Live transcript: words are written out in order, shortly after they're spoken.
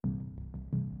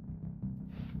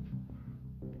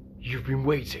You've been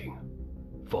waiting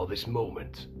for this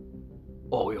moment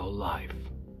all your life.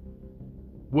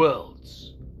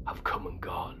 Worlds have come and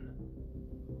gone.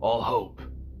 All hope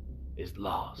is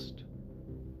lost.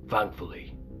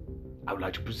 Thankfully, I would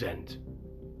like to present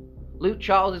Luke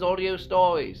Charles' audio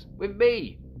stories with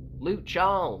me, Luke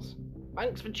Charles.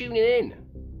 Thanks for tuning in.